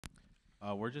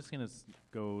We're just going to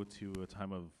go to a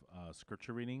time of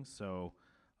scripture reading. So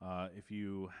if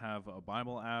you have a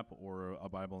Bible app or a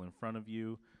Bible in front of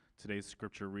you, today's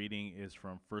scripture reading is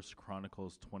from 1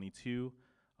 Chronicles 22,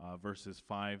 verses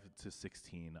 5 to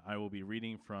 16. I will be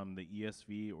reading from the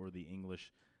ESV or the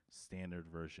English Standard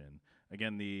Version.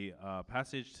 Again, the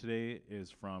passage today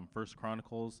is from 1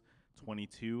 Chronicles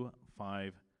 22,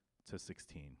 5 to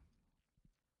 16.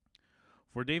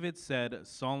 For David said,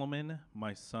 Solomon,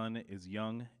 my son, is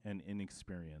young and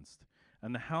inexperienced,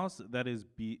 and the house that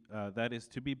is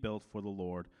to be built for the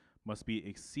Lord must be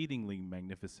exceedingly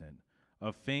magnificent,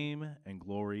 of fame and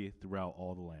glory throughout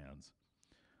all the lands.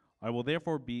 I will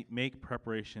therefore make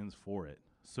preparations for it.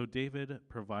 So David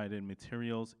provided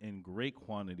materials in great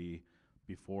quantity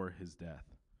before his death.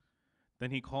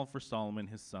 Then he called for Solomon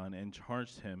his son and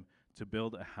charged him to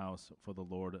build a house for the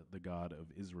Lord, the God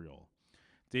of Israel.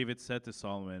 David said to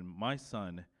Solomon, my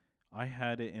son, I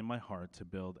had it in my heart to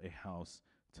build a house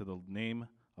to the name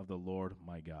of the Lord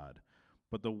my God.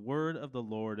 But the word of the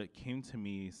Lord came to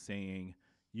me, saying,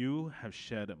 you have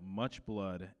shed much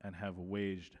blood and have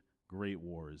waged great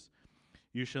wars.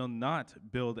 You shall not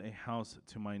build a house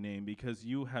to my name, because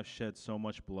you have shed so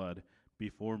much blood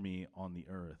before me on the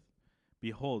earth.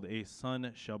 Behold, a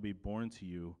son shall be born to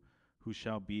you, who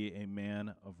shall be a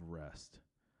man of rest.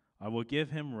 I will give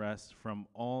him rest from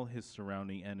all his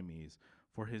surrounding enemies,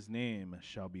 for his name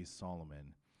shall be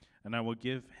Solomon. And I will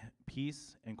give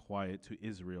peace and quiet to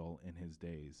Israel in his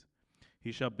days.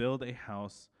 He shall build a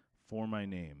house for my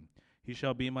name. He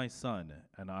shall be my son,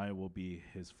 and I will be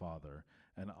his father,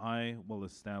 and I will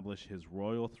establish his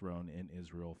royal throne in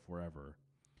Israel forever.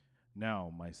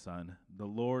 Now, my son, the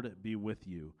Lord be with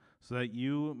you, so that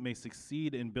you may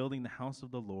succeed in building the house of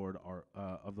the Lord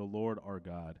our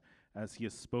God, as he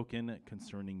has spoken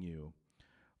concerning you.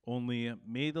 Only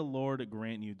may the Lord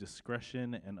grant you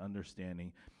discretion and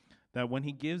understanding, that when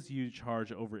he gives you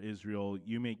charge over Israel,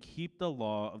 you may keep the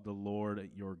law of the Lord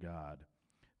your God.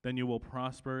 Then you will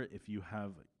prosper if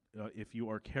you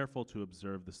are careful to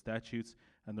observe the statutes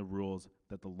and the rules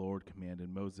that the Lord commanded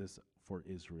Moses for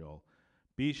Israel.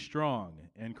 Be strong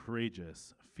and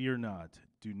courageous. Fear not.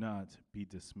 Do not be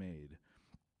dismayed.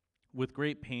 With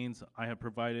great pains I have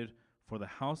provided for the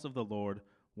house of the Lord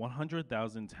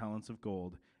 100,000 talents of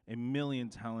gold, 1,000,000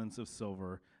 talents of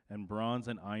silver, and bronze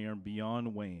and iron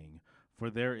beyond weighing, for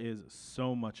there is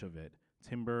so much of it,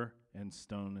 timber and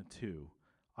stone too.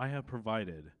 I have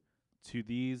provided. To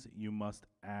these you must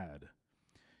add.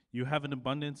 You have an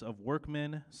abundance of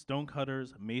workmen,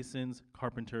 stonecutters, masons,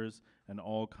 carpenters, and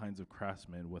all kinds of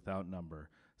craftsmen without number,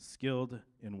 skilled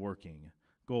in working,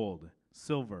 gold,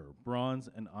 silver, bronze,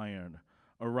 and iron.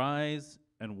 Arise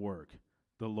and work.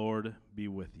 The Lord be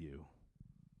with you.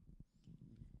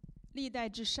 历代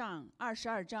志上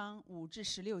22章5至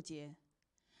16节，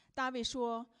大卫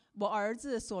说：“我儿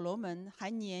子所罗门还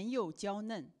年幼娇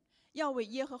嫩，要为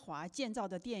耶和华建造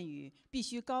的殿宇必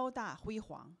须高大辉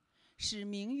煌，使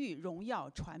名誉荣耀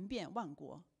传遍万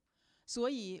国。所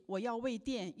以我要为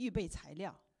殿预备材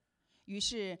料。”于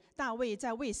是大卫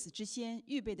在未死之先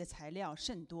预备的材料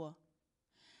甚多。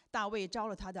大卫招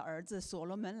了他的儿子所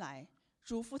罗门来，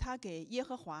嘱咐他给耶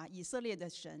和华以色列的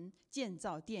神建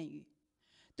造殿宇。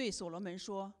对所罗门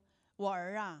说：“我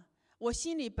儿啊，我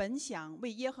心里本想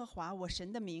为耶和华我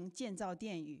神的名建造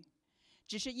殿宇，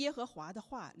只是耶和华的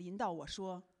话临到我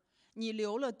说：你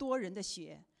流了多人的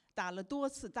血，打了多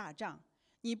次大仗，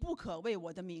你不可为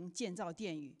我的名建造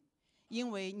殿宇，因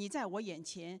为你在我眼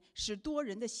前使多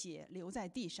人的血流在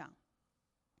地上。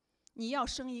你要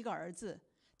生一个儿子，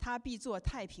他必做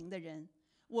太平的人，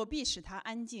我必使他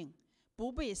安静，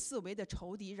不被四围的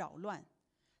仇敌扰乱。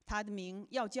他的名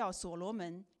要叫所罗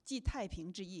门，即太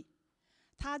平之意。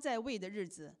他在位的日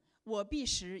子，我必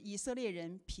使以色列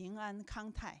人平安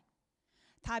康泰。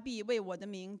他必为我的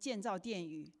名建造殿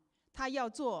宇，他要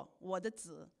做我的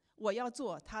子，我要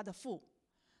做他的父。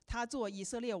他做以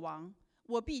色列王，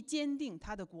我必堅定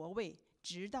他的國位，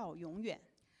直到永遠。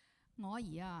我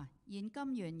兒啊，現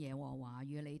今願耶和華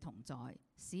與你同在，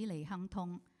使你亨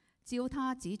通，照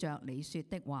他指着你說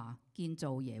的話，建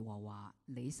造耶和華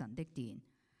你神的殿。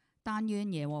但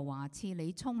願耶和華賜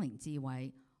你聰明智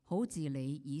慧，好治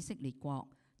理以色列國，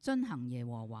遵行耶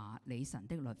和華你神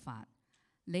的律法。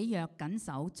你若謹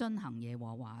守遵行耶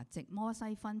和華藉摩西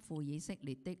吩咐以色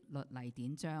列的律例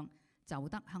典章，就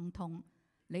得亨通。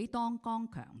你當剛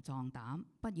強壯膽，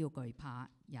不要懼怕，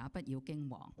也不要驚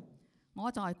惶。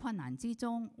我在困難之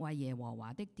中為耶和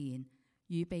華的殿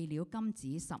預備了金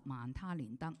子10萬他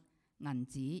連得，銀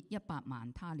子100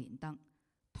萬他連得，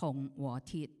銅和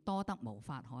鐵多得無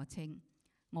法可稱。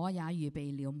我也預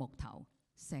備了木頭、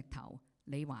石頭，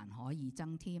你還可以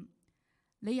增添。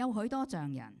你有許多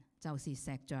匠人，就是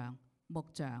石匠、木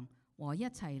匠和一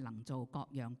切能做各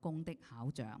樣工的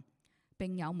巧匠，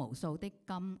並有無數的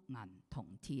金銀銅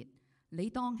鐵。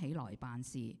你當起來辦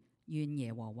事，願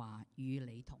耶和華與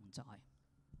你同在。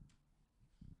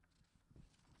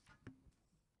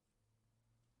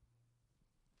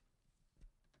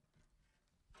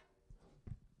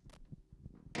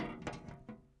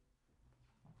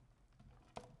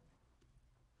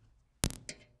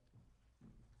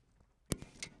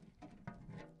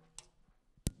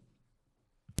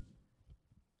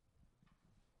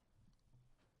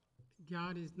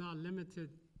God is not limited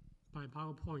by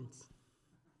PowerPoints.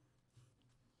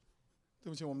 对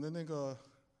不起，我们的那个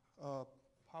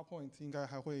PowerPoint 应该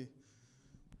还会，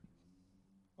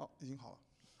已经好了。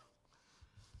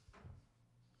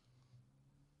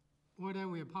Whether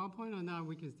we have PowerPoint or not,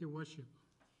 we can still worship.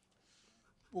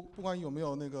 不管有没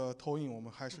有那个投影，我们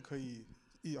还是可以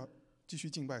继续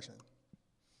敬拜神。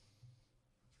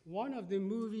One of the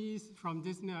movies from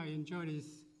Disney I enjoyed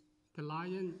is The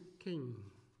Lion King.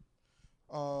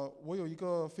 我有一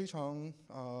个非常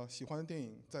喜欢的电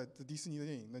影，在迪士尼的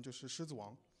电影，那就是《狮子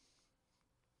王》。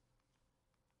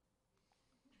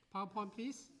PowerPoint,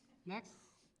 please. Next.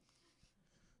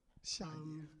 下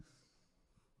一页。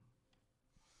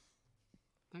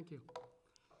Thank you.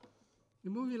 The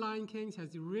movie Lion King has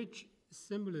rich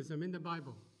symbolism in the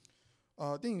Bible.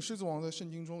 电影《狮子王》在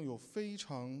圣经中有非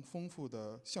常丰富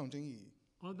的象征意义。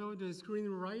Although the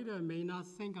screenwriter may not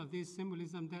think of this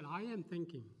symbolism that I am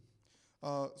thinking.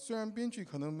 虽然编剧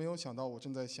可能没有想到我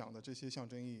正在想的这些象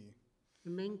征意义。The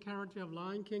main character of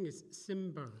Lion King is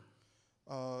Simba.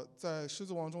 在《狮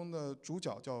子王》中的主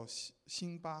角叫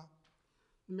辛巴。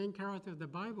The main character of the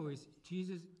Bible is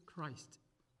Jesus Christ.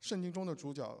 圣经中的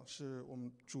主角是我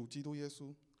们主基督耶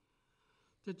稣。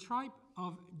The tribe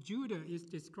of Judah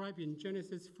is described in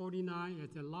Genesis 49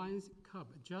 as a lion's cub,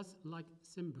 just like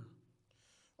Simba.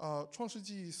 创世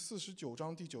纪49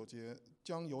章第9节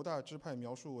将犹大支派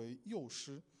描述为幼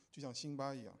狮，就像辛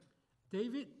巴一样。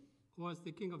David was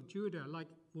the king of Judah, like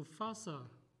Mufasa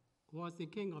was the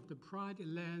king of the pride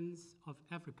lands of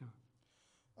Africa.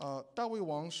 大卫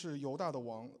王是犹大的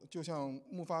王，就像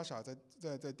木法傻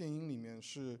在电影里面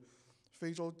是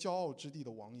非洲骄傲之地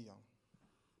的王一样。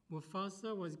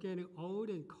Mufasa was getting old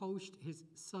and coached his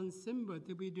son Simba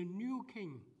to be the new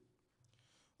king.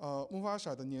 木法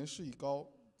傻的年事已高，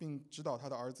并指导他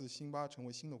的儿子辛巴成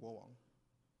为新的国王。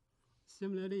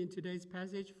Similarly, in today's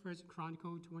passage, 1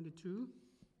 Chronicles 22,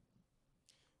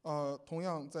 同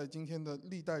样在今天的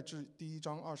历代志第1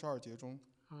章22节中，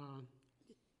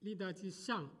历代志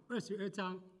上22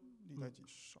章，历代记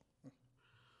上。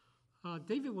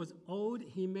David was old.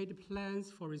 He made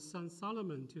plans for his son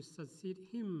Solomon to succeed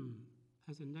him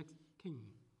as the next king.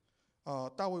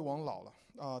 大卫王老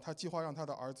了，他计划让他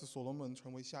的儿子所罗门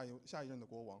成为下一任的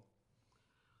国王。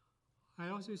I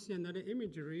also see another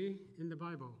imagery in the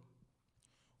Bible.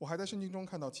 我还在圣经中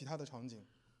看到其他的场景。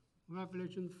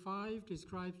Revelation 5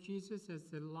 describes Jesus as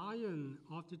the lion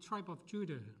of the tribe of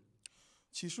Judah.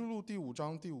 启示录第5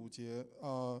章第5节，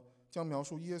将描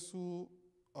述耶稣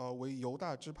为犹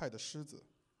大支派的狮子。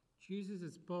Jesus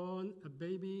is born a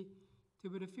baby to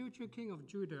be the future king of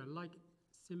Judah, like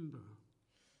Simba.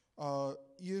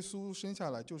 耶稣生下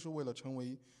来就是为了成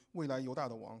为未来犹大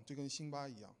的王，就跟辛巴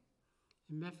一样。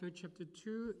In Matthew chapter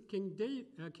 2,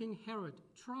 King Herod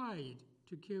tried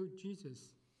to kill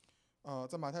Jesus.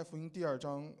 在马太福音第2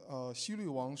章，希律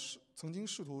王曾经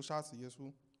试图杀死耶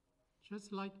稣。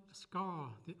Just like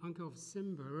Scar, the uncle of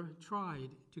Simba, tried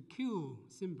to kill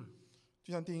Simba.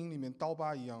 就像电影里面刀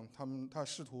疤一样，他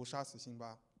试图杀死辛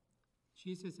巴。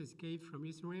Jesus escaped from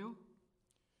Israel.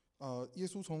 耶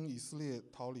稣从以色列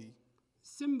逃离。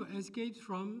Simba escaped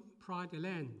from pride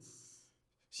lands.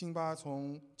 辛巴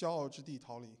从骄傲之地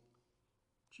逃离。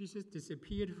Jesus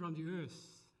disappeared from the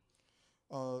earth.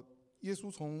 耶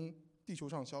稣从地球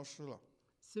上消失了。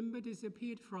Simba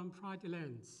disappeared from pride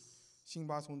lands. 辛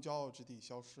巴从骄傲之地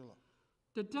消失了。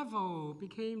The devil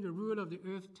became the ruler of the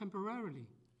earth temporarily.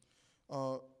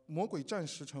 魔鬼暂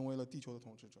时成为了地球的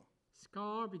统治者。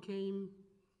Scar became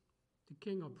the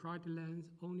king of pride lands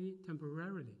only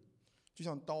temporarily. 就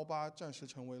像刀疤暂时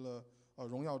成为了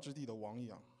荣耀之地的王一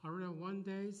样。However, one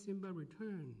day Simba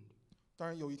returned. 当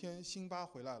然，有一天辛巴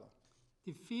回来了。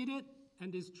Defeated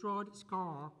and destroyed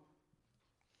Scar.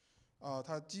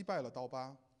 他击败了刀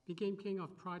疤。Became king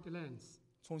of pride lands.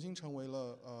 重新成为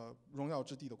了荣耀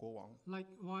之地的国王。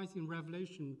Likewise in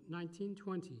Revelation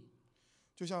 19:20.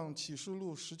 就像启示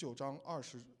录19章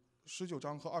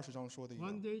和20章说的一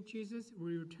样。One day Jesus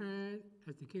will return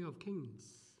as the King of Kings.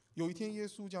 有一天耶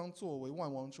稣将作为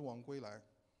万王之王归来。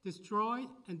Destroy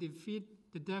and defeat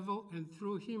the devil and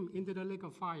threw him into the lake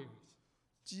of fire.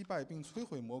 击败并摧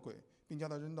毁魔鬼，并将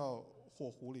他扔到火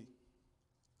湖里。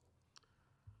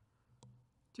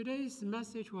Today's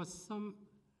message has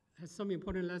some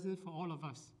important lessons for all of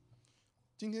us.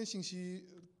 今天信息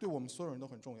对我们所有人都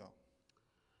很重要。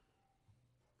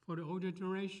 For the older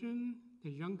generation, the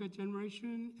younger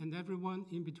generation, and everyone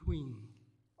in between.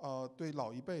 对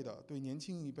老一辈的，对年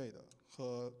轻一辈的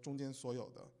和中间所有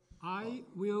的。 I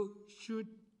will shoot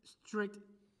straight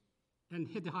and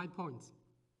hit the high points.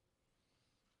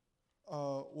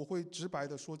 我会直白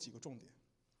的说几个重点。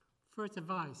 First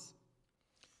advice.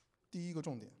 第一个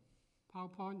重点，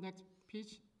 PowerPoint, next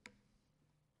page.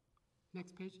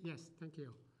 Next page, yes, thank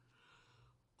you.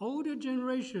 Older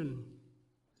generation,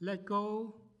 let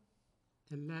go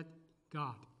and let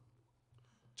God.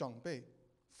 长辈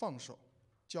放手，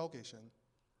交给神。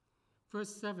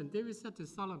 Verse 7, David said to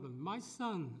Solomon, My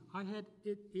son, I had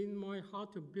it in my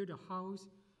heart to build a house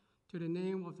to the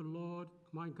name of the Lord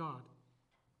my God.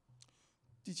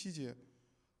 第7节，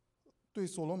对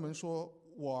所罗门说：“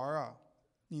我儿啊，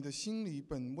你的心里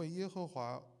本为耶和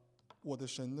华我的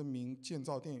神的名建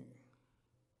造殿宇。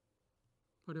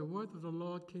 But the word of the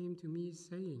Lord came to me,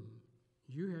 saying,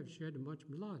 You have shed much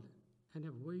blood and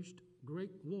have waged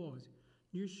great wars.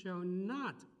 You shall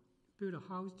not build a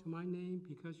house to my name,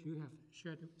 because you have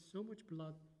shed so much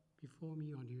blood before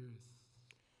me on the earth.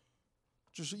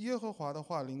 只是耶和华的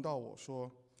话临到我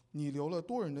说：你流了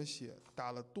多人的血，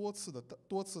打了多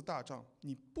次大仗，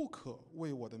你不可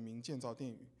为我的名建造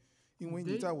殿宇，因为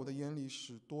你在我的眼里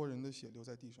使多人的血流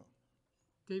在地上。”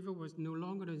 David was no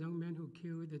longer the young man who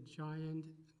killed the giant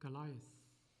Goliath.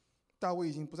 大卫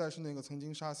已经不再是那个曾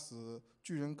经杀死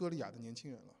巨人歌利亚的年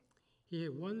轻人了。 He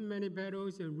had won many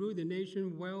battles and ruled the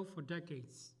nation well for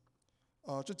decades.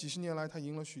 这几十年来，他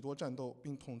赢了许多战斗，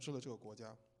并统治了这个国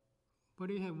家。 But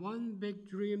he had one big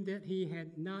dream that he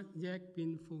had not yet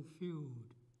been fulfilled.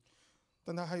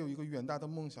 但他还有一个远大的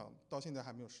梦想，到现在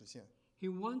还没有实现。 He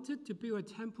wanted to build a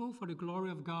temple for the glory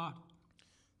of God.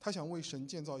 他想为神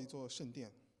建造一座圣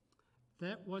殿，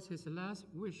 That was his last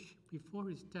wish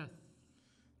before his death.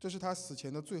 这是他死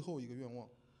前的最后一个愿望。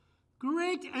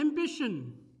 Great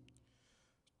ambition.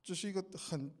 这是一个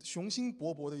很雄心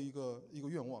勃勃的一个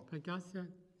愿望， But God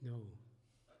said, No,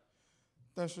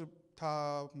 但是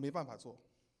他没办法做，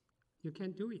 you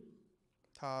can't do it.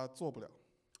 他做不了。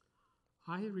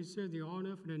 I have reserved the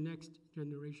honor for the next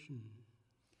generation.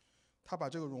 他把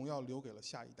这个荣耀留给了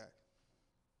下一代。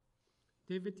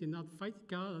 David did not fight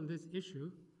God on this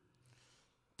issue.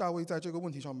 大卫在这个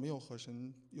问题上没有和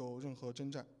神有任何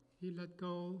征战， He let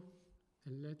go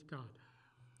and let God.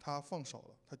 他放手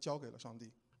了，他交给了上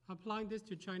帝。 Applying this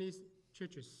to Chinese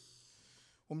churches.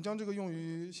 我们将这个用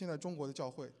于现在中国的教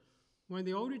会。 When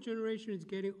the older generation is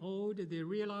getting old, they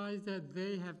realize that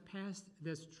they have passed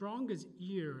their strongest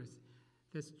years.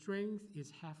 Their strength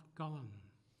is half gone.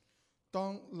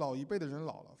 当老一辈的人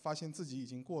老了，发现自己已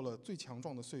经过了最强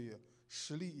壮的岁月，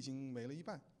实力已经没了一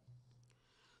半。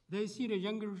 They see the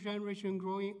younger generation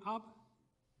growing up,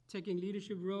 taking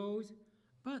leadership roles,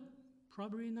 but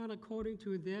probably not according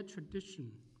to their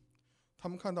tradition. 他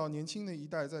们看到年轻的一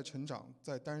代在成长，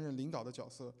在担任领导的角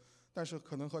色，但是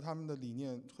可能和他们的理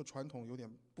念和传统有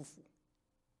点不符。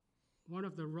 One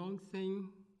of the wrong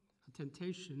thing, a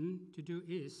temptation to do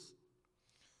is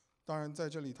当然，在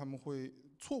这里他们会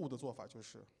错误的做法就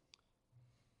是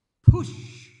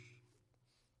push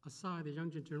aside the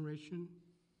younger generation,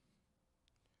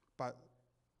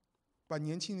 把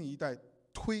年轻的一代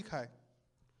推开，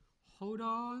 hold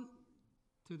on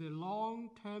to the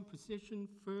long-term position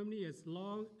firmly as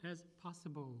long as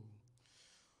possible.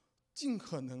 尽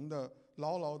可能的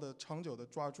牢牢的、长久的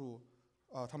抓住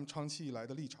他们长期以来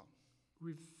的立场，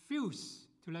 Refuse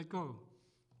to let go.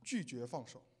 拒绝放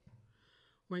手。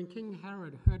 When King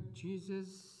Herod heard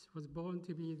Jesus was born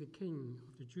to be the king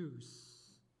of the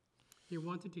Jews, he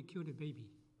wanted to kill the baby.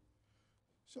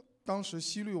 当时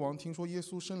希律王听说耶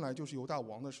稣生来就是犹大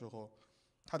王的时候，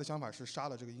他的想法是杀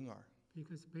了这个婴儿，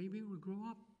 Because baby will grow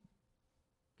up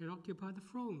and occupy the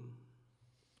throne.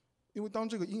 因为当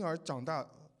这个婴儿长大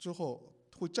之后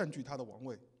会占据他的王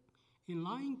位。 In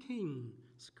Lion King,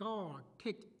 Scar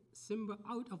kicked Simba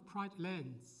out of Pride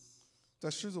lands. 在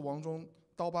狮子王中，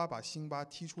刀疤把辛巴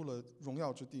踢出了荣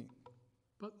耀之地，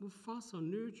 But Mufasa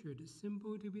nurtured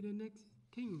Simba to be the next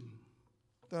king.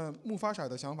 但木法傻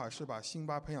的想法是把辛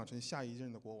巴培养成下一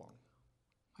任的国王。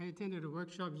 I attended a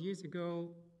workshop years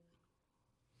ago.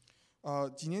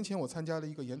 几年前我参加了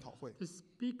一个研讨会， The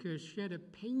speaker shared a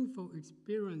painful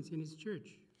experience in his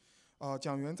church.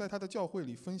 讲员在他的教会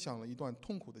里分享了一段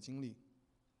痛苦的经历。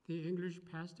 The English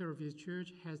pastor of his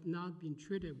church has not been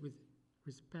treated with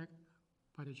respect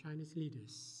by the Chinese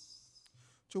leaders.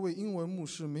 这位英文牧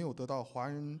师没有得到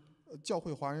教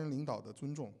会华人领导的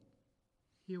尊重，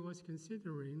 He was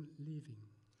considering leaving.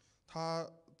 他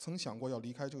曾想过要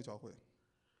离开这个教会。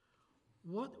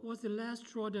 What was the last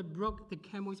straw that broke the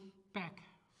camel's back?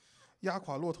 压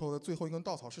垮骆驼的最后一根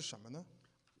稻草是什么呢？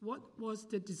 What was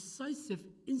the decisive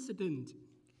incident?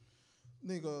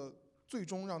 那个最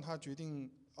终让他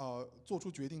做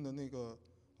出决定的那个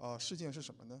事件是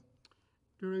什么呢？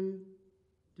 During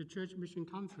the church mission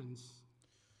conference,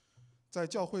 在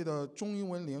教会的中英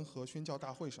文联合宣教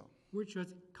大会上， which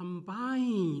was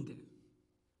combined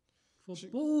for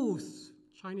both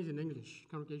Chinese and English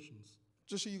congregations.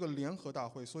 这是一个联合大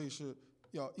会，所以是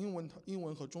要英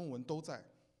文和中文都在。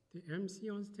 The MC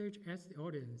on stage asked the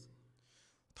audience,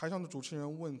 台上的主持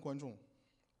人问观众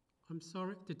I'm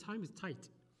sorry, the time is tight.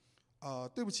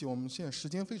 对不起，我们现在时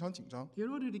间非常紧张。 In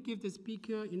order to give the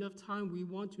speaker enough time, we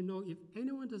want to know if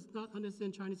anyone does not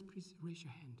understand Chinese, please raise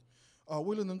your hand.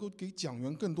 为了能够给讲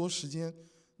员更多时间，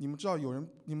你们知道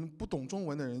你们不懂中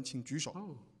文的人，请举手。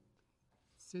 Oh,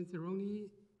 since there are only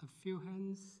a few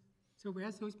hands, so we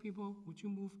ask those people, would you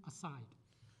move aside?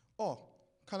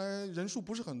 看来人数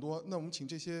不是很多，那我们请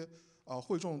这些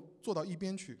会众坐到一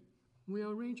边去。 We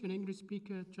arrange an English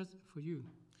speaker just for you.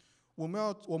 我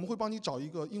们会帮你找一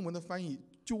个英文的翻译，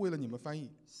就为了你们翻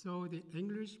译。 So the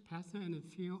English pastor and a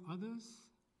few others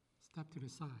stepped to the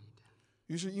side.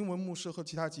 于是英文牧师和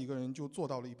其他几个人就坐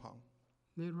到了一旁。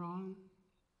 Later on,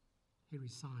 he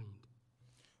resigned,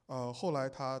 后来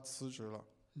他辞职了，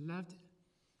 left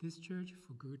this church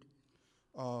for good,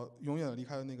 永远离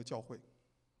开了那个教会，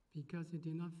 because he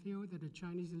did not feel that the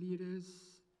Chinese leaders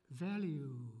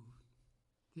value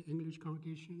the English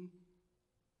congregation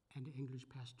and the English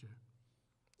pastor.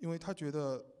 因为他觉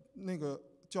得那个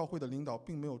教会的领导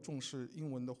并没有重视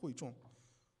英文的会众，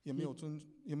也没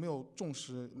有重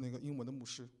视那个英文的牧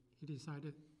师。 He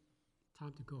decided,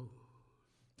 time to go.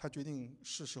 他决定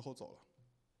是时候走了。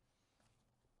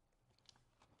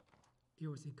 It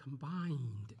was a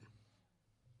combined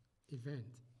event,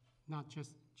 not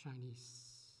just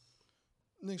Chinese.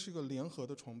 那是个联合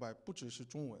的崇拜，不只是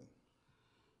中文。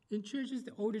 In churches,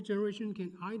 the older generation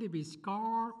can either be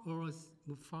Scar or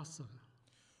Mufasa.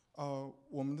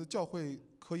 我们的教会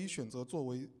可以选择作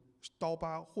为刀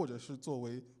疤，或者是作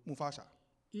为木法傻，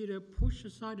 Either push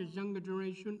aside the younger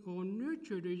generation or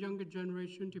nurture the younger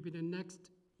generation to be the next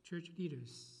church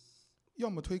leaders. 要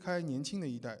么推开年轻的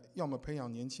一代，要么培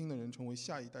养年轻的人成为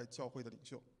下一代教会的领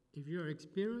袖。 If you're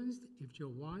experienced, if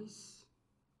you're wise,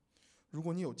 如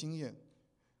果你有经验，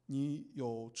你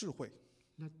有智慧，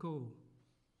 let go.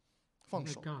 放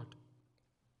Let 手 God.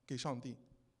 给上帝。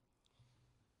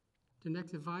 The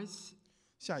next advice,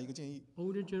 下一个建议，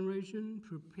 older generation,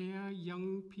 prepare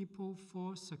young people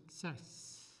for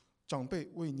success. 长辈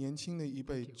为年轻的一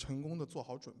辈 Thank you. 成功的做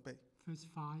好准备。 Verse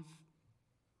 5.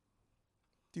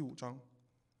 第五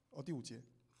节。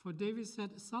 For David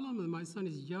said, Solomon, my son,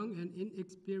 is young and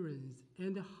inexperienced,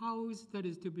 and the house that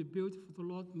is to be built for the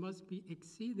Lord must be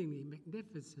exceedingly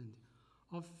magnificent,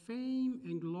 of fame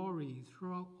and glory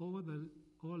throughout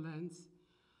all lands.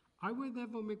 I will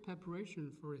therefore make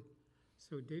preparation for it.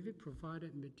 So David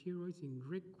provided materials in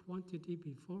great quantity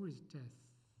before his death.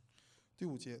 第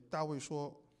五节，大卫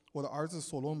说：“我的儿子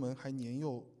所罗门还年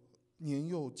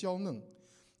幼娇嫩，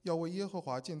要为耶和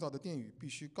华建造的殿宇必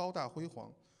须高大辉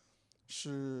煌，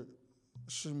使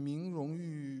民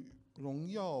荣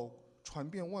耀传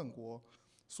遍万国。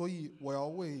所以我要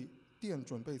为殿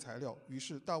准备材料。”于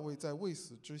是大卫在未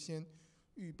死之先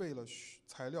预备了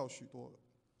材料许多。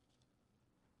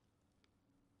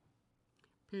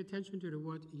 Pay attention to the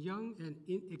word young and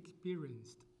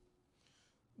inexperienced.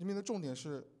 里面的重点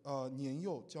是年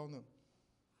幼娇嫩。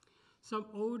 Some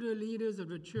older leaders of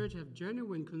the church have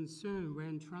genuine concern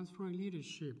when transferring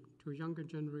leadership to a younger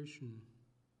generation.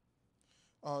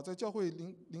 在教会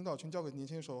领导权交给年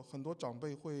轻人的时候，很多长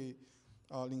辈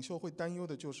领袖会担忧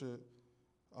的就是，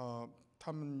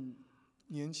他们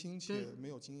年轻且没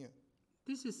有经验。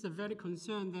 This is a very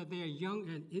concern that they are young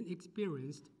and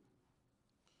inexperienced,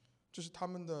 这是他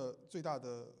们的最大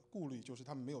的顾虑，就是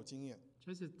他们没有经验。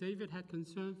 just as David had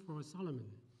concern for Solomon.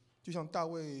 就像大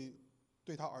卫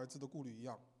对他儿子的顾虑一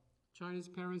样。 Chinese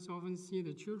parents often see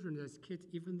the children as kids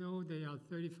even though they are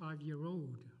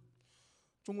 35-year-old.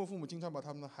 中国父母经常把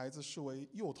他们的孩子视为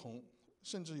幼童，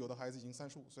甚至有的孩子已经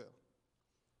35岁了。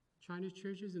 Chinese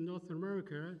churches in North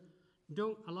America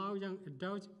don't allow young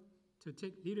adults to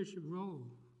take leadership role.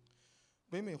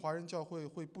 北美华人教会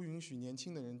会不允许年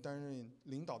轻的人担任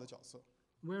领导的角色，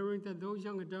 Worrying that those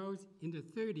young adults in the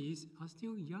 30s are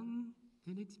still young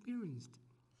and experienced.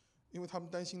 因为他们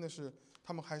担心的是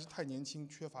他们还是太年轻，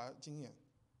缺乏经验。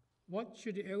What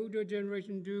should the elder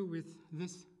generation do with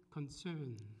this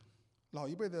concern? 老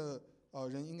一辈的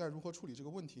人应该如何处理这个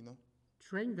问题呢？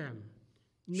 Train them,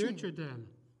 训 nurture them,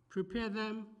 prepare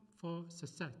them for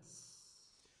success.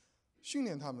 训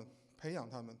练他们，培养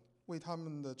他们，为他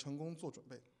们的成功做准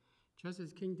备。 Just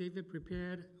as King David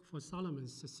prepared for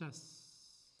Solomon's success.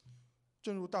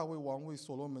 正如大卫王为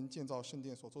所罗门建造圣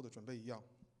殿所做的准备一样。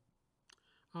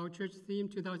 Our church theme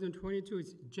 2022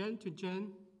 is Gen to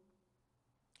Gen.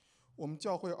 我们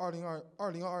教会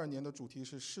2022年的主题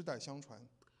是世代相传。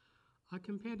 I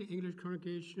compare the English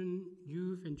congregation,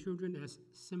 youth, and children as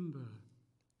Simba,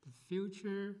 the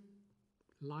future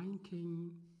Lion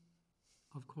King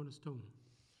of Cornerstone.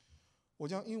 我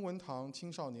将英文堂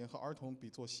青少年和儿童比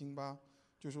作辛巴，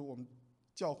就是我们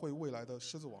教会未来的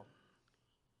狮子王。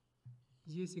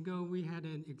 Years ago, we had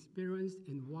an experienced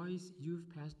and wise youth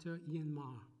pastor, Ian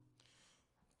Ma.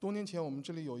 多年前，我们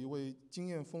这里有一位经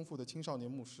验丰富的青少年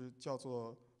牧师，叫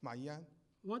做马伊安。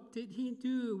 What did he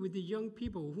do with the young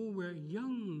people who were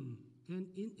young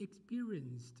and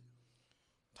inexperienced?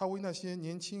 他为那些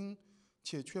年轻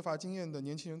且缺乏经验的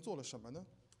年轻人做了什么呢？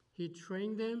 He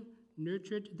trained them,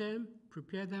 nurtured them,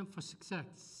 prepared them for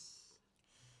success.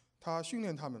 他训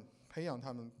练他们，培养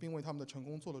他们，并为他们的成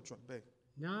功做了准备。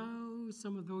 Now,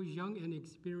 some of those young and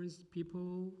experienced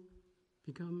people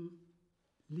become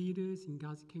leaders in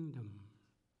God's kingdom.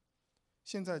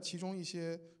 现在，其中一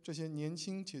些这些年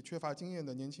轻且缺乏经验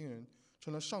的年轻人，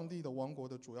成了上帝的王国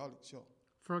的主要领袖。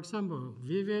 For example,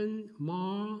 Vivian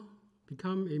Ma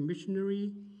become a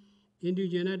missionary in the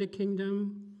United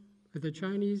Kingdom with the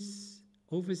Chinese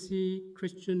Overseas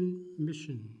Christian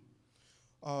Mission.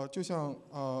 就像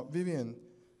Vivian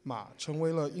马成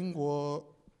为了英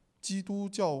国基督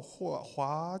教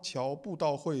华侨布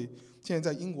道会现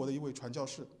在在英国的一位传教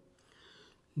士。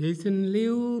 Nathan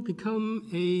Liu become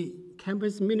a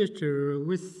campus minister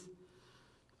with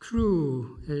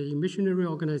Crew, a missionary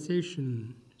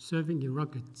organization serving in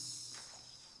Rockets.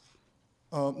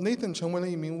 Nathan 成为了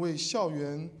一名为校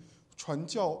园传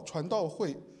道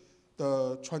会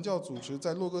的传教组织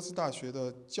在洛戈斯大学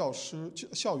的校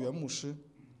园牧师。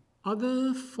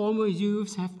 Other former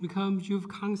youths have become youth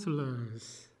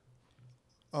counselors.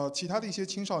 其他的一些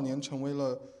青少年成为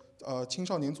了青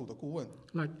少年组的顾问。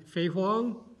 Like Fei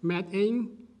Huang, Matt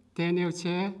Ng, Daniel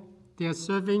Che, they are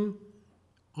serving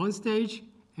on stage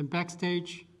and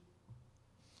backstage.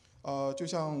 就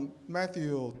像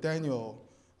Matthew、Daniel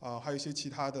还有一些其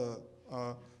他的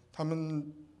他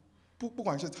们不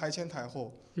管是台前台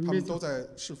后，他们都在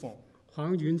侍奉。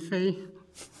黄云飞，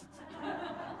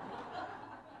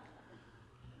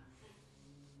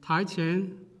台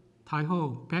前、台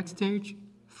后 backstage,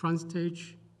 front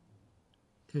stage,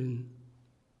 and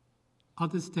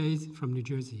other states from New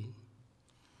Jersey.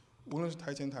 无论是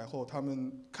台前台后，他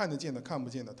们看得见的、看不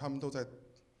见的，他们都在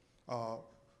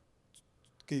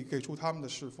给出他们的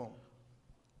侍奉。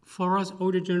 For us,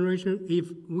 older generation,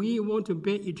 if we want to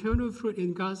bear eternal fruit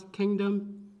in God's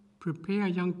kingdom, prepare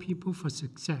young people for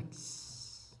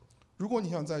success. 如果你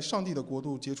想在上帝的国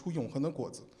度结出永恒的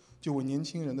果子，就为年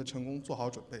轻人的成功做好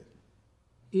准备。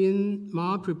 In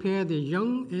Ma, prepare the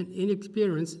young and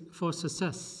inexperienced for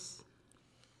success.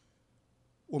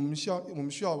 我们需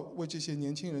要为这些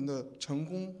年轻人的成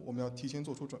功，我们要提前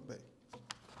做出准备。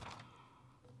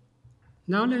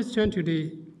 Now let's turn to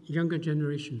the younger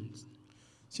generations.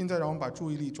 现在让我们把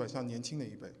注意力转向年轻的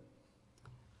一辈。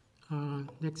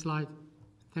 Next slide.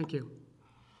 Thank you.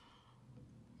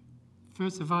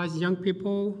 First of all, young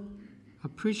people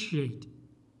appreciate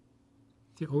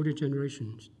the older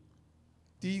generations.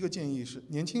 第一个建议是，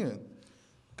年轻人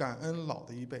感恩老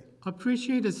的一辈，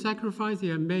 Appreciate the sacrifice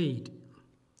they have made.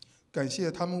 感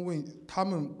谢他们为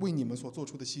你们所做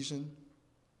出的牺牲。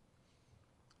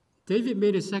 David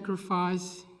made a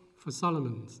sacrifice for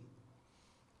Solomon.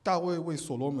 大卫为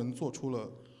所罗门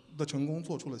的成功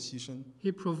做出了牺牲。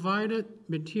 He provided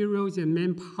materials and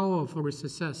manpower for his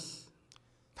success.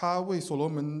 他为所罗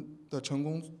门的成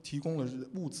功提供了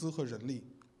物资和人力。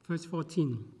 Verse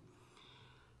 14.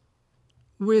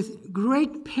 With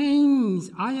great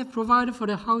pains I have provided for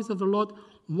the house of the Lord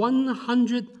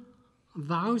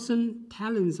 100,000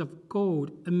 talents of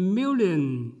gold,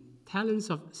 1,000,000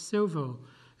 talents of silver,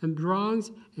 and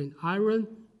bronze and iron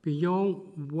beyond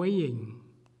weighing.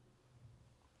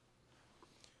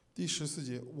 第14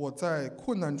节，我在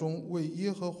困难中为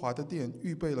耶和华的殿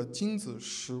预备了金子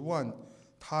10万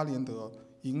他连得，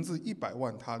银子100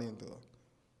万他连得。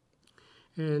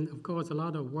 And of course, a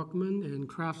lot of workmen and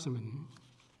craftsmen,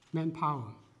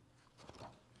 manpower.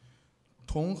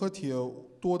 铜和铁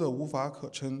多得无法可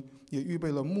称，也预备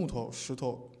了木头、石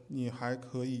头，你还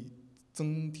可以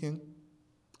增添。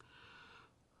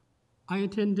I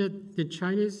attended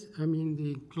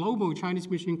the Global Chinese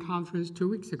Mission Conference 2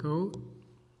 weeks ago.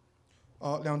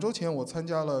 2周前我参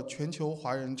加了全球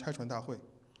华人差传大会。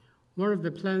One of the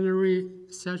plenary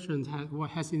sessions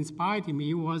what has inspired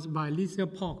me was by Lisa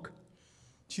Park.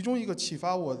 其中一个启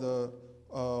发我的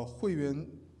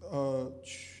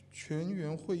全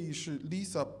员会议是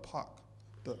Lisa Park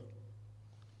的。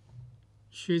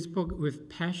She spoke with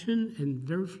passion and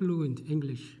very fluent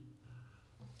English.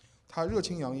 她热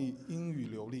情洋溢，英语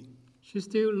流利。She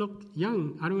still looked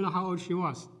young. I don't know how old she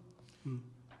was.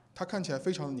 她看起来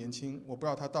非常的年轻，我不知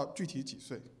道她具体几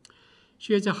岁。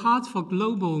She has a heart for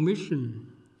global mission.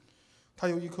 她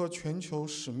有一颗全球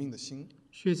使命的心。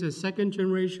She is a second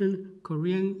generation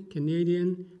Korean,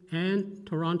 Canadian, and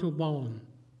Toronto born.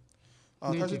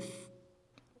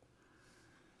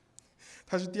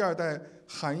 她是第二代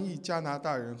韩裔加拿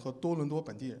大人和多伦多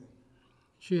本地人。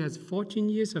She has 14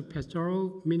 years of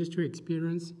pastoral ministry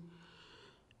experience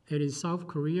in South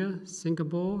Korea,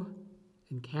 Singapore,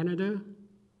 and Canada.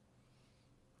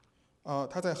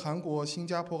 她在韩国、新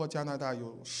加坡和加拿大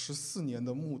有14年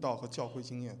的慕道和教会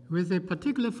经验。With a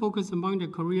particular focus among the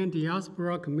Korean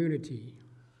diaspora community.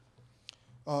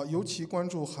 尤其关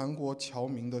注韩国侨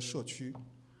民的社区。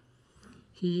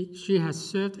She has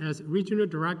served as regional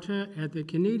director at the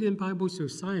Canadian Bible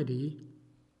Society.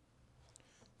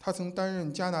 他曾担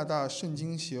任加拿大圣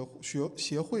经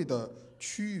协会的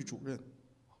区域主任。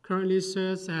Currently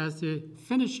serves as the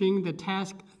Finishing the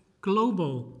Task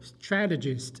Global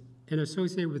Strategist and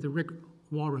associate with Rick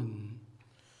Warren.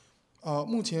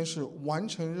 目前是完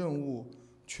成任务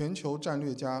全球战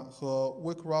略家和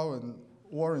Rick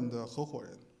Warren 的合伙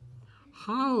人。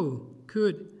How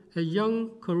could a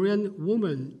young Korean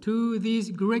woman do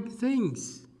these great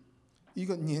things? 一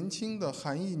个年轻的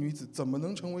韩裔女子怎么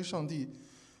能成为上帝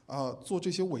做这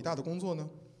些伟大的工作呢？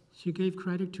 She gave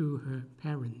credit to her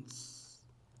parents.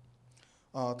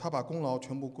 她把功劳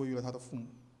全部归于了她的父母。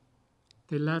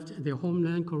They left their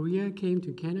homeland Korea, came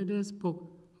to Canada, spoke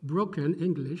broken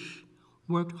English,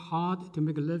 worked hard to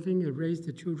make a living and raised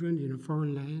the children in a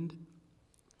foreign land.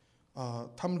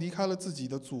 他们离开了自己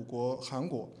的祖国韩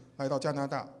国，来到加拿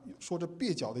大，说着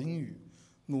蹩脚的英语，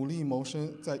努力谋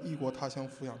生，在异国他乡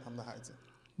抚养他们的孩子。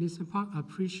Lisa Park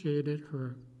appreciated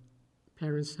her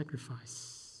parents'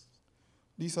 sacrifice.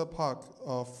 Lisa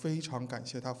Park 非常感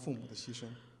谢她父母的牺牲。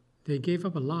They gave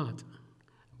up a lot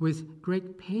with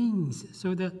great pains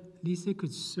so that Lisa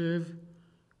could serve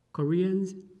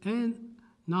Koreans and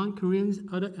non-Koreans,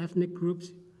 other ethnic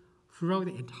groups throughout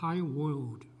the entire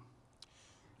world.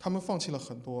 他们放弃了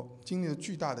很多，经历了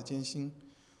巨大的艰辛，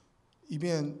以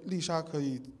便丽莎可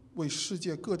以为世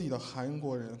界各地的韩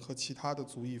国人和其他的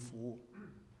族裔服务。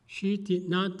She did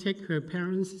not take her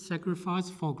parents' sacrifice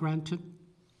for granted.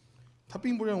 她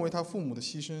并不认为她父母的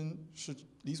牺牲是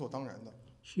理所当然的。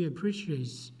She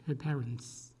appreciates her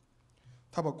parents.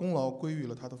 她把功劳归于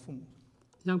了她的父母。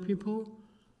Young people,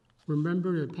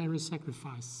 remember your parents'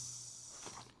 sacrifice.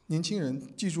 年轻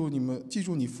人，记住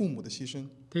你父母的牺牲。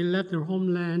They left their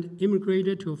homeland,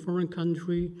 immigrated to a foreign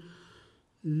country,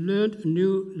 learned a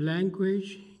new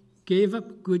language, gave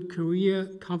up good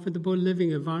career, comfortable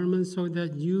living environment so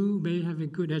that you may have a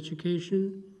good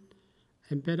education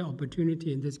and better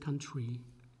opportunity in this country.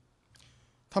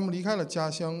 他们离开了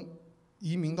家乡，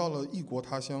移民到了异国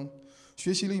他乡，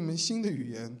学习了一门新的语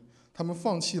言。他们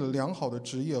放弃了良好的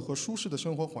职业和舒适的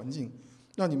生活环境，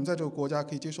让你们在这个国家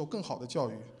可以接受更好的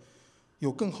教育，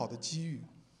有更好的机遇。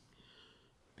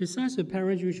Besides the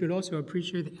parents, you should also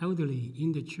appreciate the elderly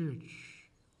in the church.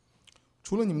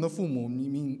 除了你们的父母，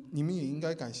你们也应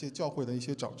该感谢教会的一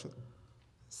些长者。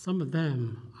Some of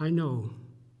them, I know,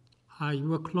 I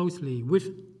work closely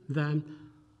with them.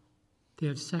 They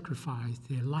have sacrificed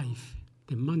their life,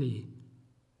 their money,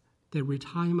 their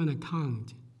retirement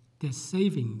account, their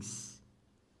savings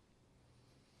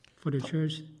for the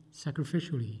church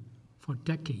sacrificially for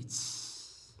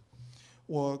decades.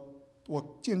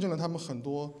 我见证了他们很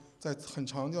多在很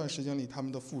长一段时间里他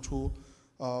们的付出，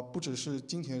不只是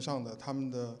金钱上的，他们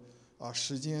的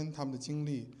时间、他们的精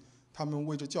力，他们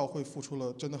为这教会付出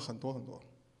了真的很多很多。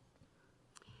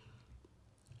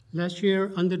Last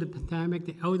year, under the pandemic,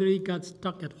 the elderly got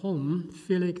stuck at home,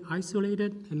 feeling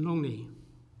isolated and lonely.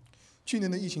 去年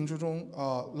的疫情之中，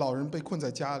老人被困在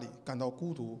家里，感到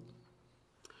孤独。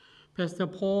Pastor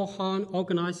Paul Hahn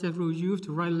organized several youth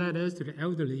to write letters to the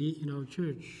elderly in our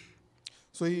church.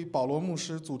 所以保罗牧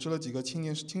师组织了几个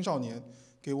青少年，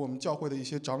给我们教会的一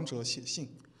些长者写信。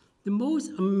The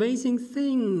most amazing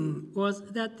thing was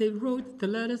that they wrote the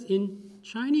letters in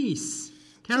Chinese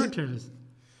characters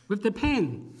with the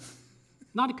pen,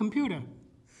 not a computer.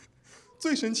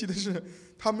 最神奇的是，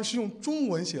他们是用中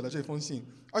文写了这封信，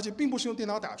而且并不是用电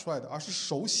脑打出来的，而是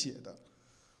手写的。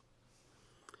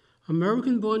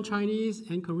American-born Chinese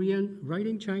and Korean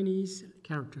writing Chinese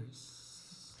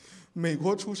characters. 美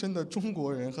国出生的中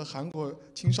国人和韩国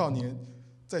青少年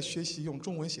在学习用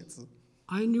中文写字。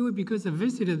I knew it because I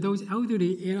visited those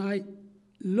elderly and I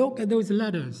looked at those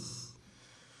letters.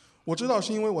 我知道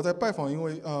是因为我在拜访一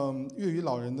位粤语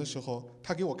老人的时候，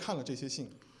他给我看了这些信。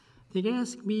They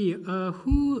asked me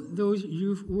who those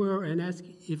youth were and asked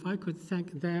if I could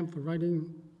thank them for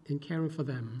writing and caring for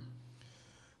them.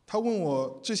 他问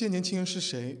我这些年轻人是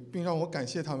谁，并让我感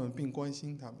谢他们并关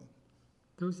心他们。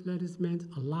Those letters meant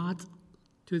a lot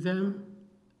to them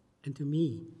and to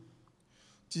me.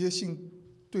 这些信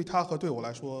对他和对我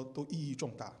来说都意义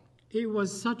重大。It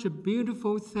was such a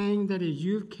beautiful thing that the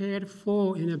youth cared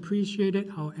for and appreciated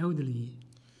our elderly.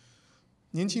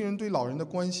 年轻人对老人的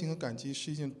关心和感激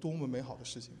是一件多么美好的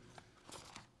事情。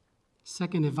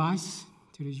Second advice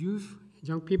to the youth,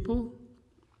 young people,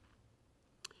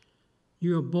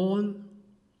 you are born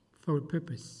for a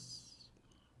purpose.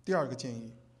 第二个建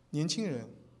议，年轻人，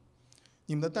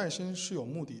你们的诞生是有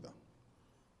目的的。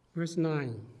Verse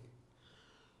 9.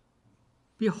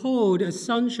 Behold, a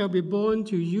son shall be born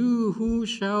to you, who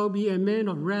shall be a man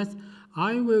of rest.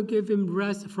 I will give him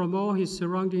rest from all his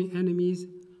surrounding enemies,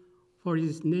 for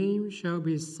his name shall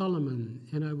be Solomon,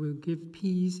 and I will give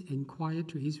peace and quiet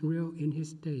to Israel in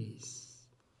his days.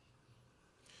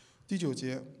 第9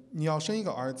节，你要生一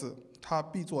个儿子，他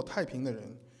必做太平的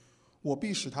人，我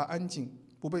必使他安静，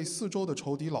不被四周的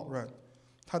仇敌扰乱。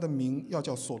他的名要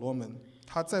叫所罗门，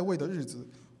他在位的日子，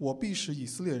我必使以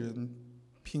色列人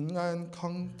平安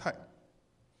康泰。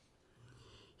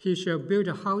He shall build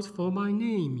a house for my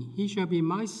name. He shall be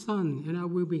my son, and I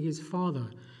will be his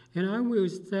father. And I will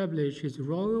establish his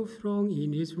royal throne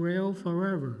in Israel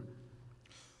forever.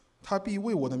 他必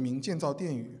为我的名建造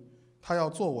殿宇，他要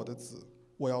做我的子，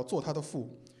我要做他的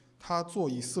父。他做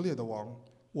以色列的王，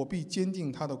我必坚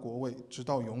定他的国位，直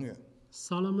到永远。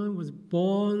Solomon was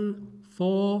born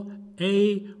for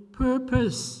a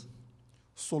purpose.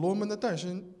 所罗门的诞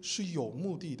生是有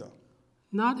目的的，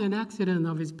 Not an accident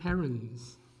of his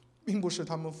parents. 并不是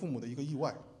他们父母的一个意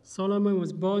外。 Solomon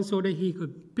was born so that he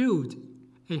could build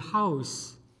a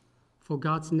house for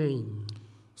God's name.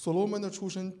 所罗门的出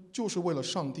生就是为了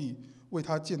上帝为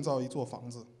他建造一座房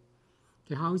子。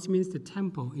 The house means the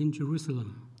temple in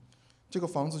Jerusalem. 这个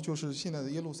房子就是现在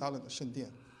的耶路撒冷的圣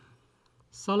殿。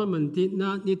 Solomon did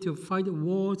not need to fight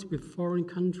wars with foreign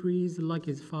countries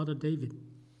like his father David.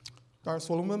 当然，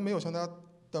所罗门没有像他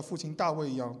的父亲大卫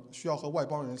一样，需要和外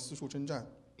邦人四处征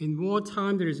战。 In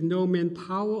wartime, there is no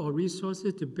manpower or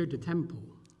resources to build the temple.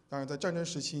 当然，在战争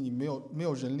时期，你没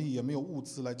有人力，也没有物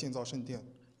资来建造圣殿。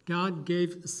 God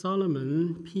gave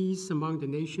Solomon peace among the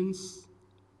nations.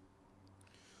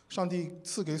 上帝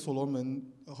赐给所罗门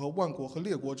和万国和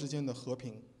列国之间的和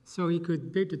平， So he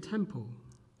could build the temple.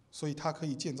 所以他可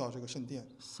以建造这个圣殿。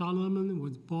 Solomon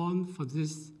was born for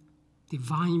this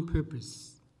divine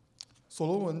purpose. 所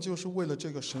罗门就是为了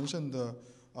这个神圣的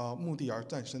目的而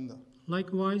诞生的。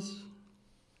 Likewise,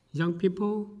 young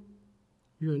people,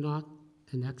 you are not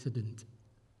an accident.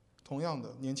 同样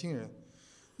的，年轻人，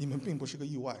你们并不是个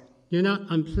意外， You're not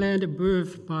unplanned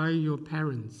birth by your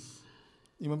parents.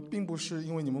 你们并不是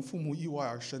因为你们父母意外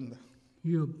而生的，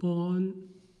 You are born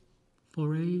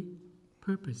for a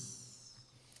purpose.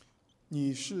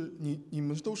 你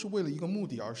们都是为了一个目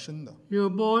的而生的。 You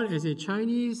are born as a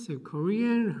Chinese, a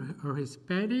Korean, or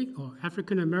Hispanic, or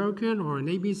African American, or an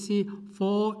ABC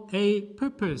for a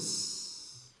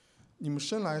purpose. 你们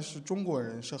生来是中国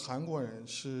人，是韩国人，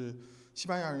是西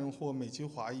班牙人或美籍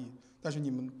华裔，但是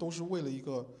你们都是为了一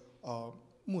个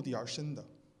目的而生的。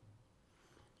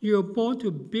 You are born to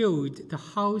build the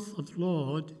house of the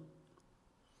Lord.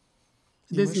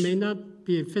 This may not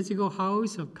be a physical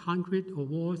house of concrete or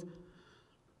walls.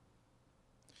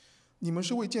 你们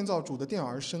是为建造主的殿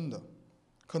而生的，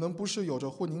可能不是有着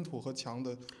混凝土和墙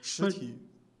的实体，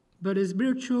 But a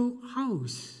spiritual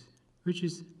house, which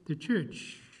is the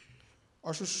church.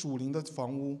 而是属灵的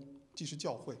房屋，即是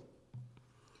教会。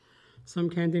 Some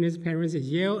Cantonese parents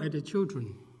yell at the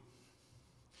children.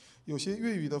 有些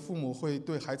粤语的父母会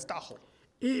对孩子大吼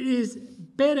It is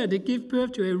better to give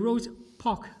birth to a roast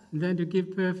pork than to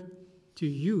give birth to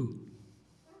you.：“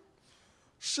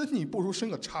 生你不如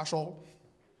生个叉烧。”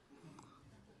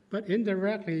 But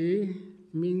indirectly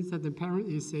means that the parent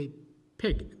is a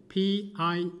pig,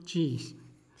 P-I-G.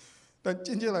 但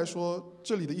间接来说，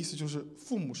这里的意思就是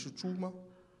父母是猪吗？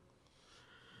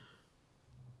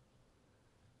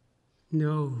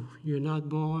 No, you're not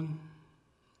born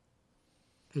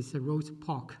as a roast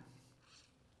pork.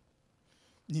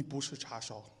 你不是叉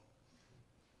烧，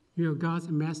 You are God's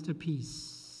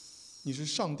masterpiece, 你是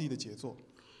上帝的杰作，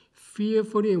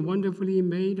 fearfully and wonderfully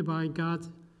made by God's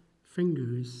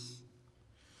fingers.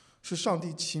 是上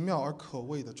帝奇妙而可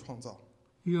畏的创造。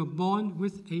 You are born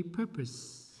with a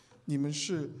purpose. 你们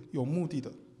是有目的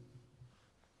的。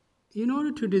 In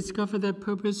order to discover that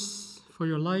purpose for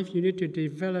your life, you need to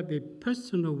develop a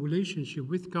personal relationship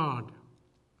with God.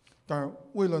 当然，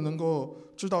为了能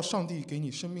够知道上帝给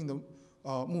你生命的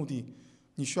目的，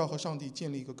你需要和上帝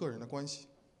建立一个个人的关系。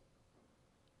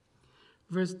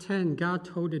 Verse 10, God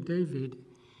told David,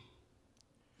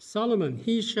 Solomon,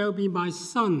 he shall be my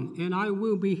son, and I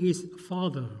will be his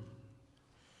father.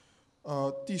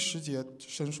 第10节，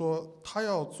神说他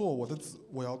要做我的子，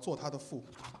我要做他的父。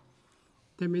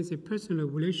 That means a personal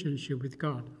relationship with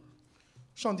God.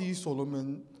 上帝与所罗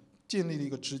门建立了一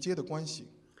个直接的关系，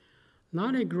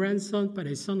 Not a grandson, but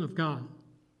a son of God.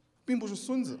 并不是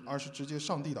孙子，而是直接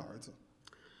上帝的儿子。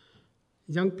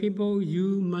 Young people,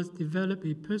 you must develop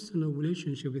a personal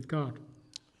relationship with God.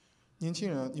 年轻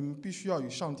人，你们必须要与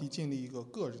上帝建立一个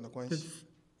个人的关系。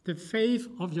 The faith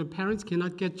of your parents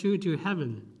cannot get you to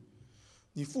heaven.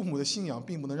 你父母的信仰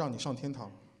并不能让你上天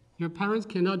堂， Your parents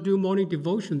cannot do morning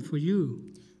devotion for you.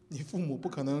 你父母不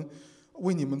可能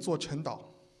为你们做晨祷，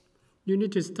 You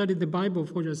need to study the Bible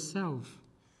for yourself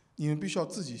你们必须要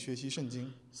自己学习圣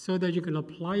经， so that you can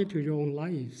apply it to your own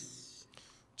lives.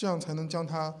 这样才能将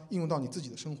它应用到你自己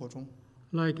的生活中。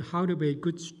 Like how to be a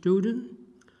good student,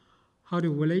 how to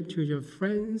relate to your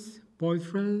friends,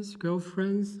 boyfriends,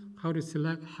 girlfriends, how to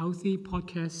select healthy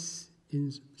podcasts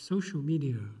in social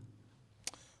media.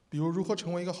 比如如何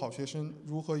成为一个好学生，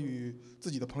如何与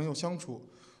自己的朋友相处，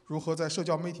如何在社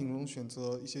交媒体中选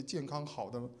择一些健康好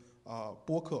的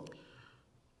播客。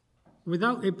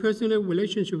 Without a personal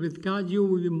relationship with God, you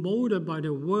will be molded by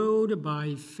the world,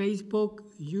 by Facebook,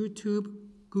 YouTube,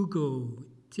 Google,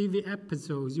 TV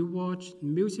episodes you watch,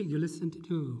 music you listen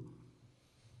to.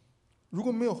 如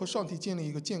果没有和上帝建立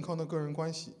一个健康的个人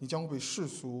关系，你将会被世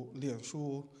俗、脸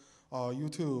书、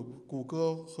YouTube、谷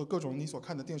歌和各种你所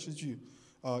看的电视剧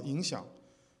影响，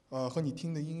和你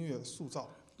听的音乐塑造。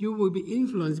 You will be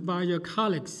influenced by your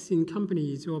colleagues in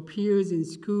companies or peers in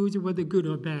schools, whether good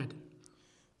or bad.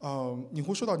 你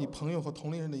会受到你朋友和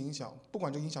同龄人的影响，不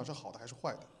管这个影响是好的还是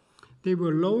坏的。 They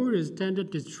will lower your standard,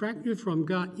 distract you from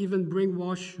God, even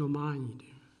brainwash your mind.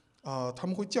 他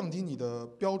们会降低你的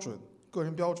标准，个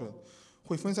人标准，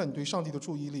会分散你对上帝的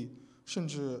注意力，甚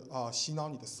至洗脑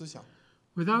你的思想。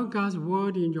 Without God's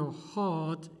word in your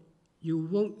heart, you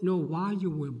won't know why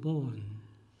you were born.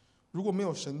 如果没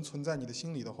有神存在你的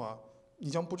心里的话，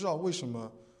你将不知道为什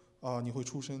么你会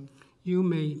出生。 You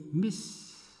may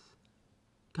miss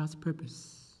God's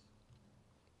purpose.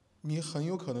 你很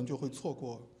有可能就会错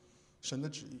过神的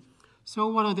旨意。 So,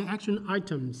 what are the action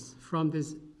items from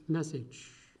this message?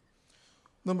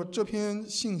 那么这篇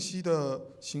信息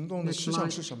的行动的 Next 事项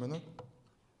slide. 是什么呢？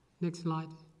 Next slide.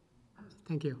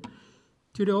 Thank you.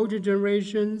 To the older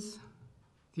generations,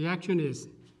 the action is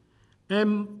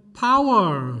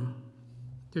empower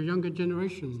the younger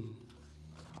generation.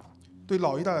 对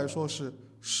老一代来说是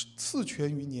赐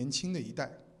权于年轻的一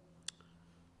代。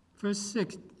 Verse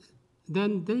 6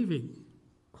 Then David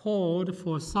called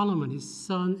for Solomon his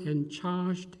son and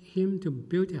charged him to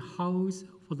build a house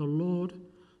for the Lord,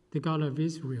 the God of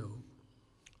Israel.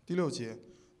 第6节，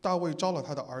大卫招了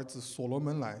他的儿子所罗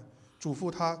门来，嘱咐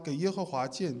他给耶和华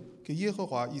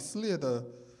以色列的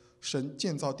神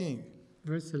建造殿宇。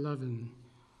 Verse 11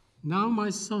 Now,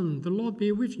 my son, the Lord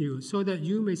be with you, so that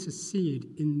you may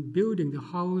succeed in building the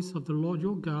house of the Lord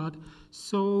your God,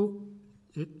 so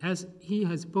as he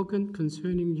has spoken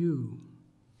concerning you.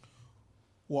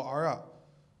 我儿啊，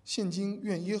现今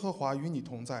愿耶和华与你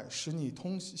同在，使你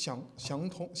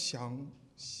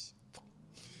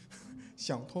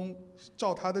想通，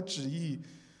照他的旨意，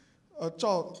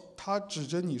照他指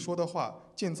着你说的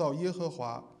话，建造耶和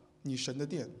华你神的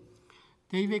殿。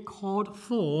 David called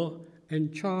for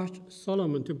and charged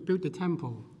Solomon to build the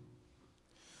temple.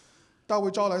 大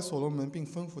卫招来所罗门，并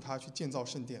吩咐他去建造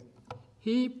圣殿。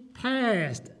 He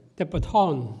passed the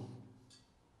baton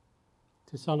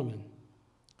to Solomon.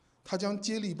 他将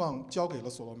接力棒交给了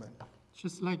所罗门，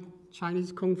 Just like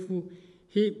Chinese Kung Fu,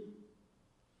 he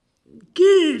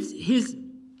gives his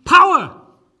power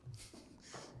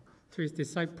to his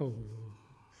disciple.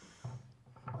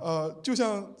 就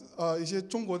像一些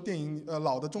中国电影，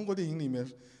老的中国电影里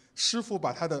面，师傅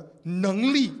把他的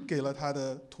能力给了他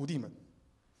的徒弟们。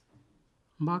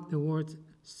 Mark the words,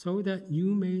 so that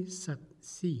you may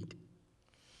succeed.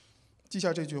 记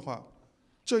下这句话，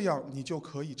这样你就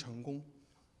可以成功。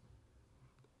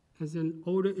 As an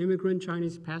older immigrant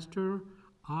Chinese pastor,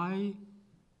 I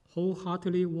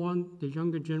wholeheartedly want the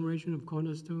younger generation of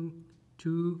Cornerstone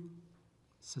to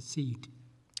succeed.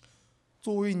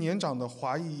 作为年长的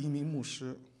华裔移民牧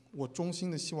师，我衷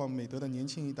心的希望美德的年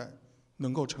轻一代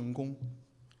能够成功。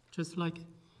 Just like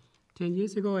 10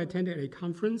 years ago, I attended a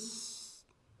conference,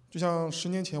 就像10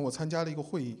年前我参加了一个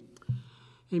会议，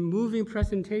 a moving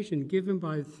presentation given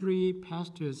by 3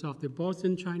 pastors of the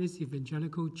Boston Chinese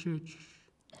Evangelical Church.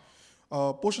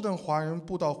 波士顿华人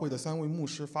布道会的3位牧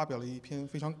师发表了一篇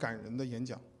非常感人的演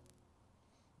讲。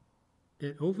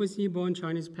 An overseas-born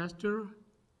Chinese pastor,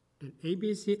 an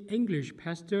ABC English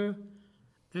pastor,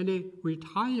 and a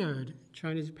retired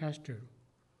Chinese pastor.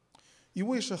 一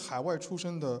位是海外出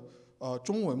生的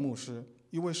中文牧师，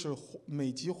一位是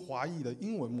美籍华裔的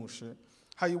英文牧师，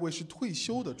还有一位是退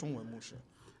休的中文牧师。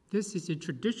 This is a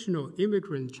traditional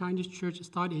immigrant Chinese church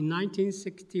started in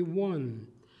 1961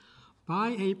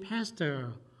 by a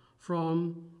pastor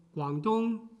from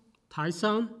Guangdong,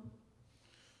 Taishan.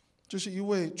 这是一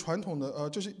位传统的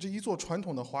这一座传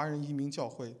统的华人移民教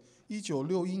会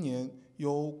，1961年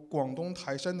由广东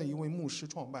台山的一位牧师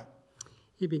创办。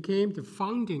 He became the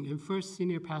founding and first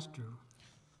senior pastor.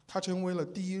 他成为了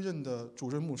第一任的主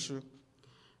任牧师。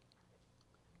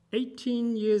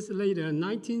 18 years later,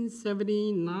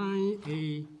 1979,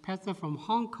 a pastor from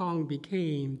Hong Kong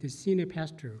became the senior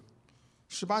pastor.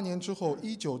 18年之后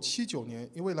，1979年，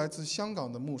一位来自香港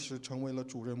的牧师成为了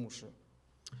主任牧师。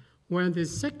 When the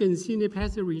second senior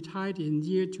pastor retired in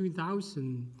year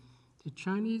 2000, the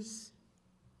Chinese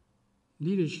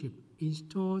leadership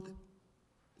installed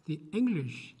the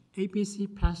English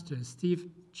ABC pastor Steve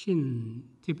Chin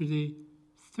to be the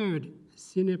third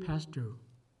senior pastor.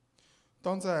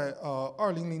 当在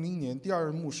2000年第二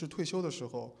任牧师退休的时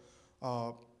候，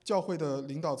教会的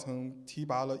领导层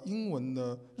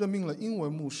任命了英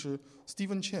文牧师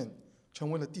Stephen Chen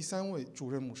成为了第3位主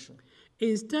任牧师。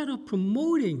 Instead of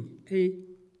promoting a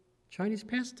Chinese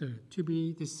pastor to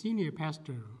be the senior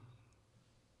pastor,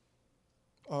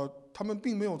 他们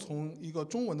并没有从一个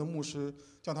中文的牧师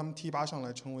将他们提拔上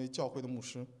来成为教会的牧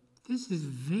师。 this is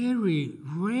very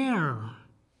rare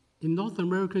in North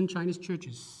American Chinese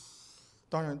churches.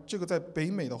 当然，这个在北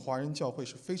美的华人教会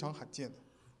是非常罕见的。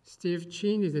 Steve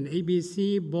Chin is an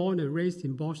ABC born and raised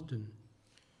in Boston.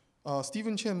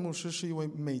 Stephen Chen 牧师是一位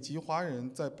美籍华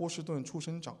人，在波士顿出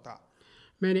生长大。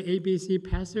 Many ABC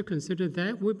pastors consider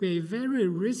that would be a very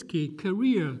risky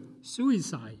career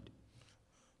suicide.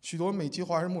 许多美籍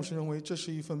华人牧师认为这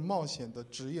是一份冒险的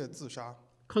职业自杀。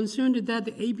 Concerned that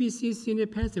the ABC senior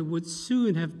pastor would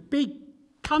soon have big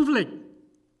conflict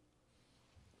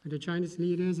with the Chinese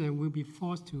leaders and will be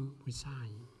forced to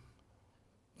resign.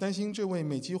 担心这位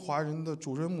美籍华人的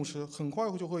主任牧师很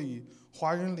快就会与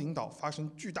华人领导发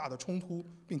生巨大的冲突，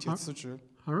并且辞职。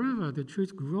 However, the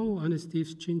church grew under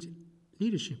Steve Chin's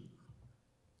leadership.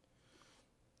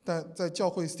 但在教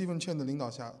会 Stephen Chen 的领导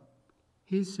下，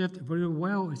 He served very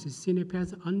well as a senior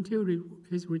pastor until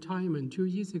his retirement 2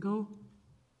 years ago.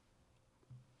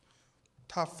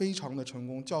 他非常的成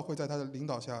功，教会在他的领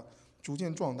导下逐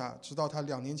渐壮大，直到他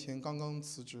2年前刚刚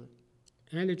辞职。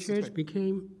 And the church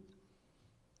became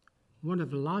one of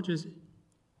the largest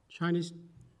Chinese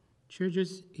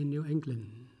churches in New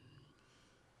England.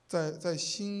 在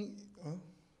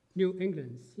New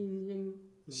England,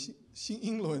 新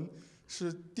英伦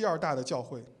是第2大的教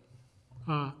会，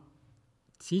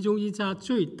其中一家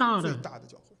最大的最大的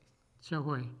教会。教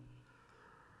会。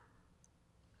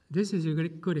This is a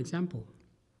good example.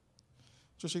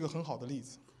 这是一个很好的例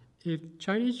子。 If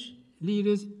Chinese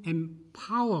leaders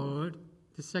empowered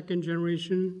the second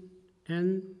generation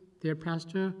and their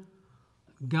pastor,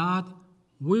 God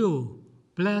will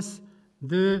bless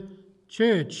the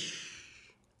church.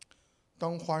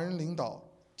 当华人领导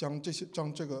将这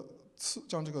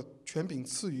个权柄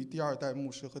赐予第2代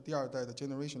牧师和第2代的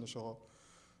generation 的时候，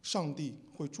上帝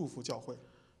会祝福教会。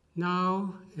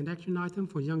 Now, an action item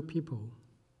for young people.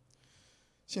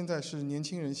 现在是年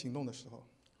轻人行动的时候。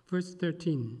 Verse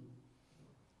 13.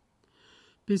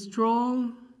 Be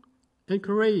strong and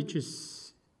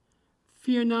courageous.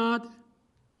 Fear not.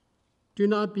 Do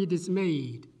not be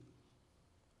dismayed.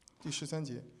 第13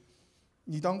节，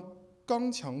你当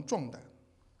刚强壮胆，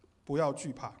不要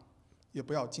惧怕，也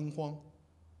不要惊慌。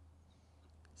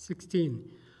 16.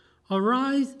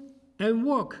 Arise and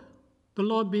walk. The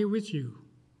Lord be with you.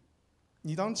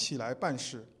 你当起来办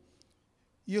事，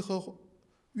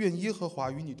愿耶和华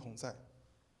与你同在。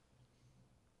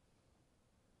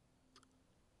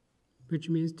 Which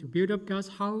means to build up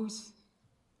God's house,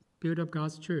 build up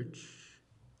God's church.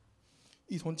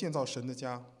 一同建造神的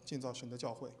家，建造神的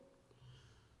教会。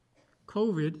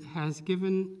 COVID has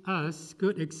given us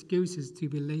good excuses to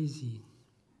be lazy.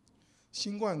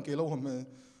 新冠给了我们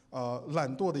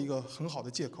懒惰的一个很好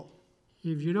的借口。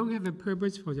 If you don't have a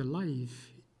purpose for your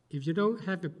life, if you don't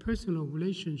have a personal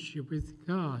relationship with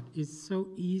God, it's so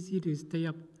easy to stay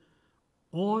up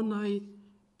all night,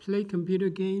 play computer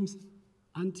games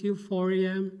until 4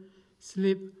 a.m.,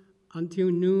 sleep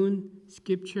until noon,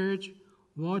 skip church,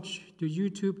 watch the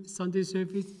YouTube Sunday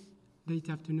service late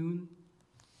afternoon.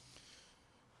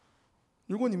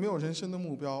 如果你没有人生的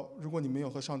目标，如果你没有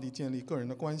和上帝建立个人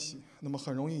的关系，那么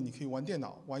很容易你可以玩电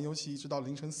脑、玩游戏一直到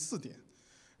凌晨4点，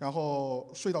然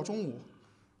后睡到中午，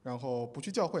然后不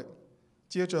去教会，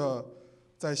接着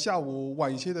在下午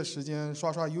晚一些的时间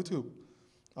刷刷 YouTube，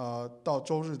到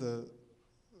周日的，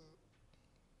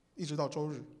一直到周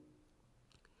日。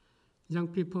 Young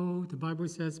people, the Bible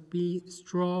says, be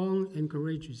strong and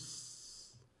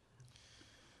courageous.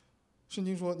 圣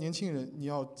经说，年轻人你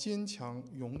要坚强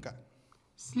勇敢。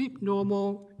 Sleep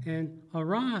normal and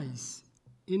arise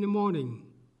in the morning.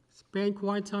 Spend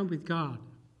quiet time with God.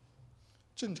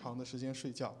 正常的时间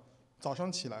睡觉，早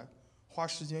上起来花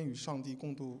时间与上帝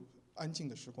共度安静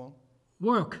的时光，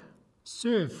 Work,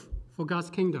 serve for God's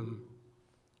kingdom.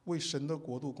 为神的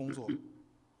国度工作。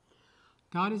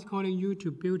 God is calling you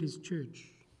to build His church.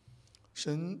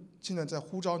 神现在在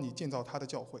呼召你建造他的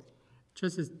教会，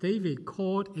 Just as David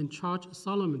called and charged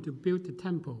Solomon to build the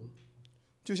temple.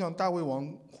 就像大卫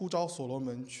王呼召所罗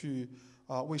门去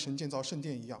为神建造圣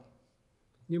殿一样。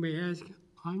 You may ask,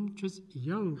 I'm just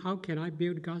young. How can I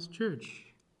build God's church?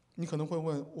 你可能会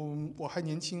问，我还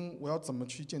年轻，我要怎么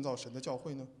去建造神的教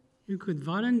会呢？ You could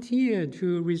volunteer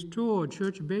to restore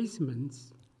church basements.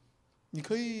 你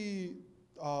可以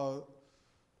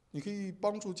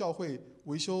帮助教会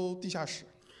维修地下室，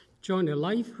 Join a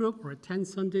life group or attend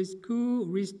Sunday school.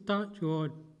 Restart your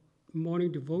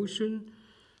morning devotion.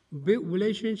 Build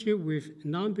relationship with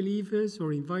non-believers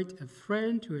or invite a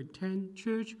friend to attend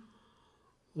church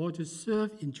or to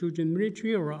serve in children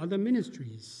ministry or other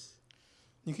ministries.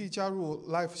 你可以加入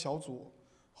Life 小组，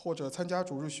或者参加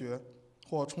主日学，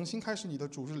或重新开始你的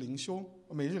主日灵修、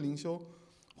每日灵修，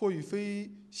或与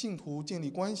非信徒建立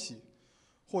关系，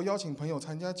或邀请朋友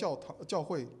参加教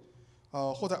会，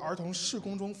或在儿童事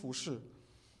工中服侍，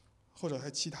或者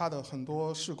还其他的很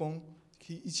多事工，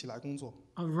可以一起来工作。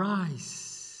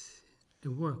 Arise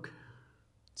and work.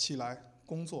 起来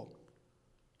工作，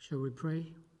 Shall we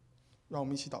pray? 让我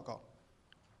们一起祷告。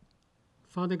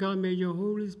 Father God, may your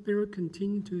Holy Spirit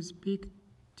continue to speak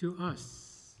to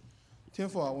us. 天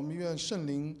父啊，我们愿圣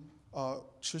灵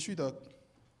持续的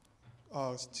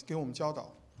给我们教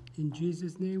导。 In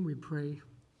Jesus' name we pray.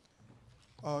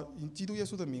 以基督耶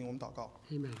稣的名，我们祷告，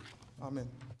 Amen. 阿门。